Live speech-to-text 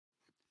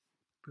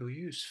We'll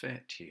use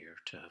Phet here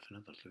to have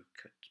another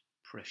look at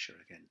pressure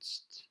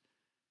against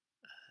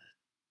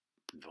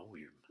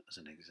volume as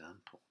an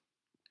example.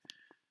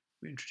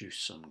 We introduce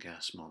some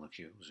gas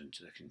molecules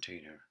into the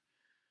container.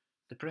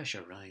 The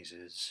pressure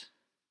rises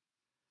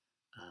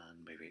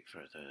and we wait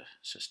for the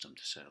system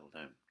to settle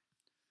down.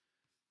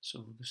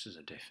 So this is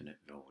a definite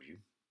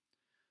volume.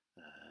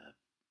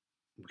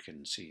 We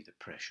can see the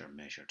pressure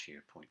measured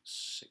here,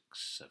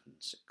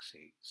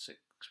 0.67686,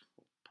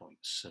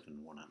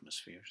 0.71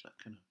 atmospheres, that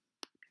kind of.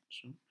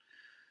 So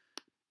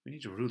we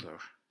need a ruler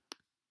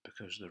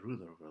because the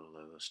ruler will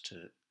allow us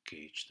to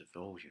gauge the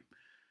volume.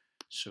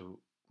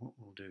 So what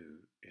we'll do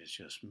is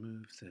just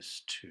move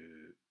this to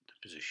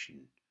the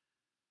position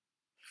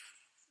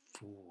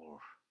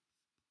 4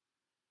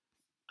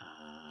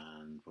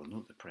 and we'll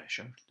note the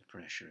pressure. The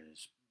pressure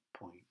is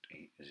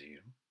 0.80.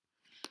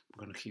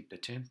 We're going to keep the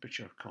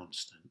temperature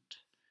constant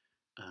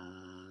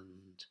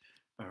and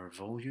our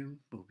volume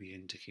will be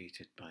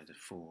indicated by the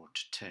 4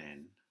 to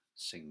 10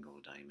 single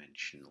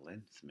dimension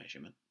length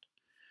measurement,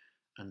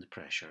 and the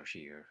pressure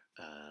here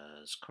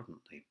is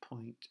currently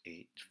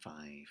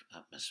 0.85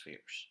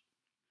 atmospheres.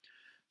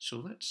 So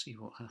let's see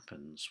what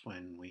happens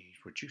when we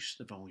reduce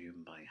the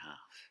volume by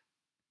half.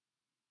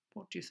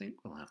 What do you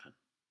think will happen?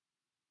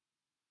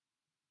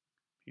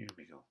 Here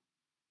we go.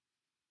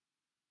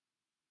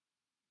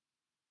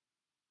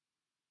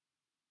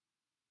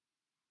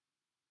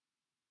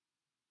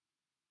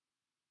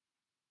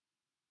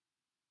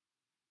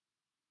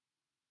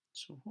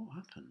 So what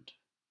happened?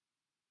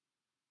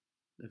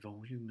 The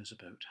volume is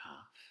about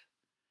half.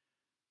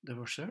 There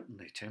were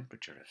certainly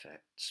temperature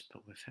effects,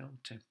 but we've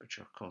held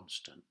temperature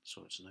constant,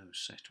 so it's now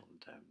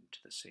settled down to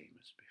the same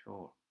as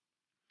before.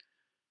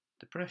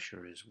 The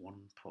pressure is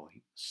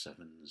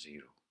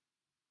 1.70.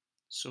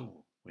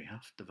 So we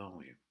halved the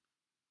volume.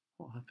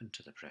 What happened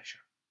to the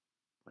pressure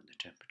when the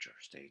temperature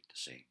stayed the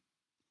same?